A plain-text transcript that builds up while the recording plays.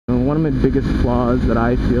one of my biggest flaws that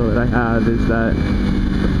I feel that I have is that,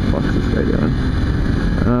 what the fuck's this guy doing?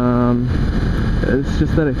 It's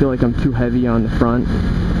just that I feel like I'm too heavy on the front.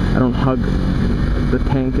 I don't hug the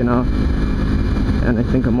tank enough, and I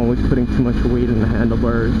think I'm always putting too much weight in the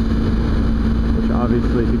handlebars, which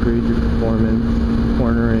obviously degrades your performance,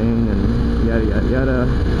 cornering, and yada yada yada.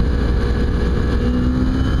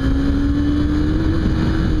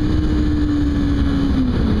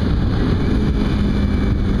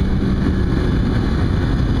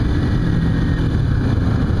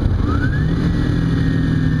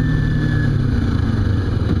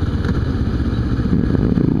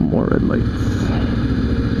 More red lights.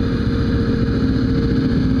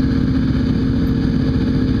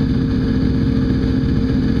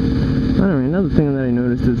 Another thing that I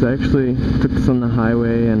noticed is I actually took this on the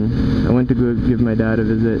highway and I went to go give my dad a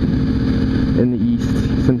visit in the east.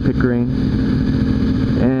 He's in Pickering.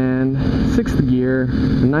 And 6th gear,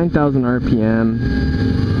 9,000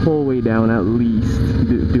 RPM, whole way down at least,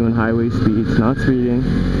 doing highway speeds, not speeding.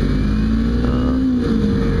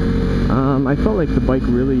 I felt like the bike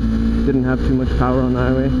really didn't have too much power on the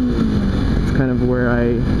highway. It's kind of where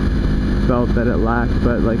I felt that it lacked,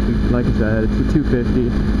 but like I said, it's a 250.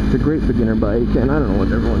 It's a great beginner bike, and I don't know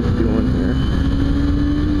what everyone's doing here.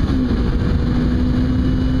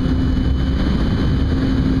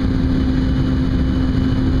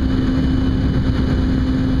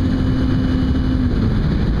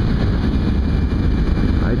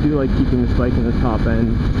 I do like keeping this bike in the top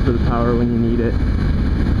end just for the power when you need it.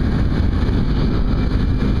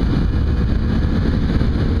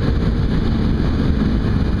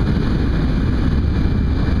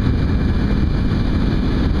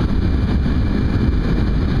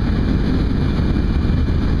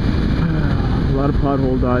 A lot of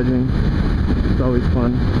pothole dodging. It's always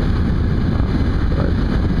fun. But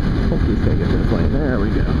hopefully this guy gets in his lane. There we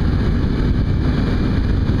go.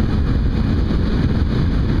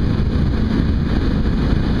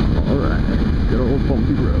 Alright. Good old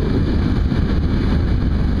bumpy road.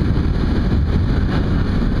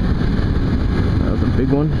 That was a big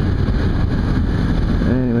one.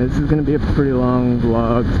 Anyway, this is going to be a pretty long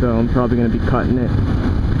vlog, so I'm probably going to be cutting it.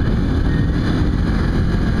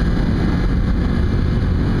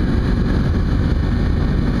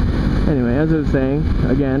 Anyway, as I was saying,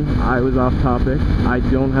 again, I was off topic. I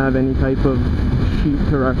don't have any type of sheet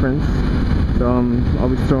to reference, so I'm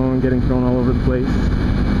always getting thrown all over the place.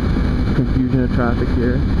 Confusion of traffic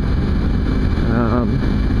here.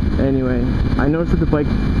 Anyway, I noticed that the bike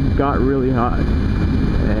got really hot,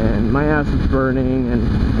 and my ass was burning, and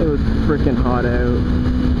it was freaking hot out.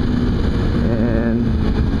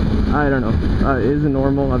 And I don't know, is it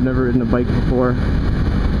normal? I've never ridden a bike before.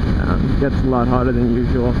 Gets a lot hotter than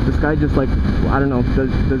usual. This guy just like, I don't know,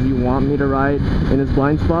 does he want me to ride in his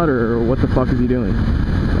blind spot, or what the fuck is he doing?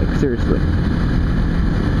 Like, seriously.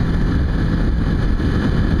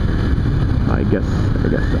 I guess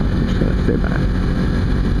so. I'm just gonna stay back.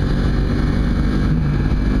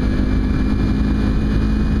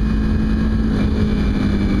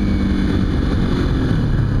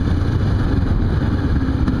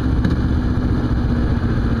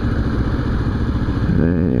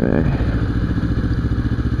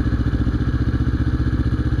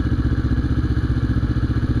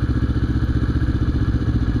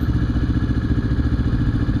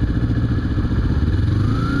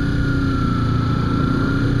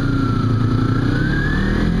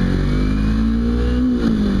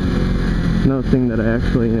 Another thing that I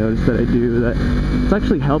actually noticed that I do, that it's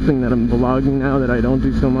actually helping that I'm vlogging now, that I don't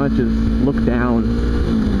do so much, is look down.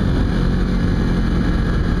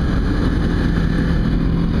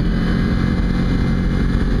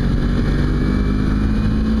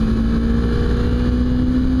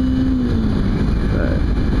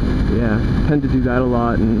 Yeah, I tend to do that a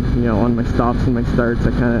lot, and you know, on my stops and my starts,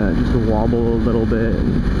 I kind of just wobble a little bit.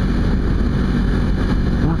 And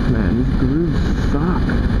fuck, man, these grooves suck.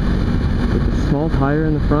 With the small tire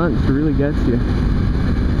in the front, it really gets you.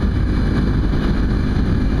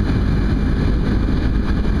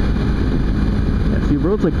 Yeah, see,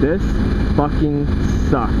 roads like this fucking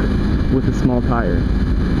suck with a small tire.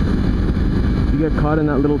 If you get caught in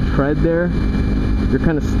that little tread there, you're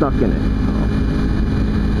kind of stuck in it.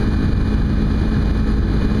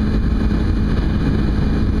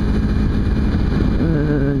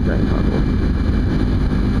 And giant pothole.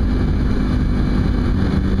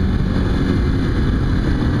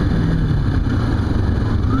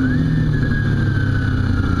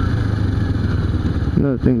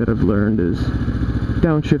 Another thing that I've learned is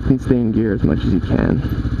downshift and stay in gear as much as you can.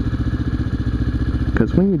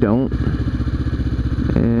 Because when you don't,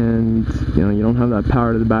 and you know, you don't have that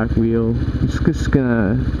power to the back wheel, it's just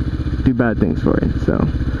gonna do bad things for you. So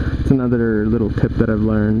it's another little tip that I've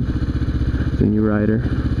learned as a new rider.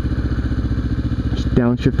 Just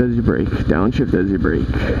downshift as you brake, downshift as you brake.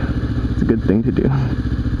 It's a good thing to do.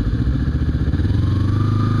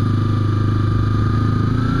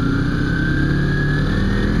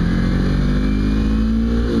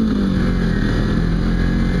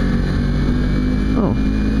 Oh,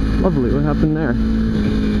 lovely, what happened there?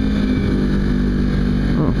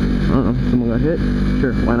 Oh, I don't know, someone got hit?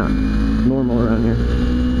 Sure, why not? It's normal around here.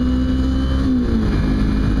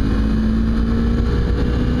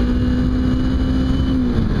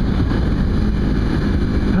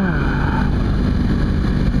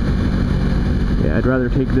 Yeah, I'd rather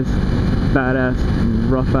take this badass,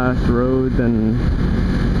 rough-ass road than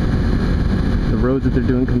the roads that they're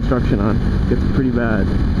doing construction on. It gets pretty bad.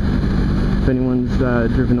 If anyone's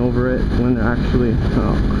driven over it when they're actually,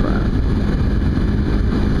 oh crap,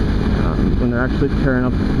 when they're actually tearing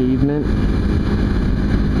up the pavement,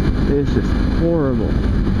 it's just horrible.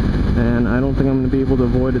 And I don't think I'm going to be able to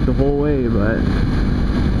avoid it the whole way, but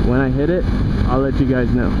when I hit it, I'll let you guys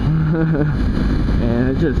know. And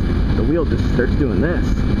it just, the wheel just starts doing this.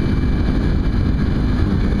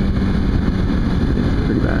 It's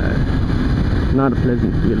pretty bad. Not a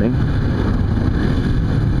pleasant feeling.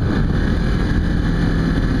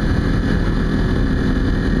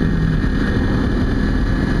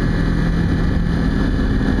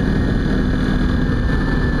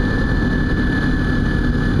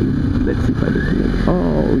 Let's see if I can.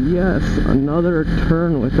 Oh yes, another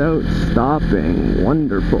turn without stopping.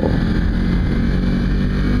 Wonderful.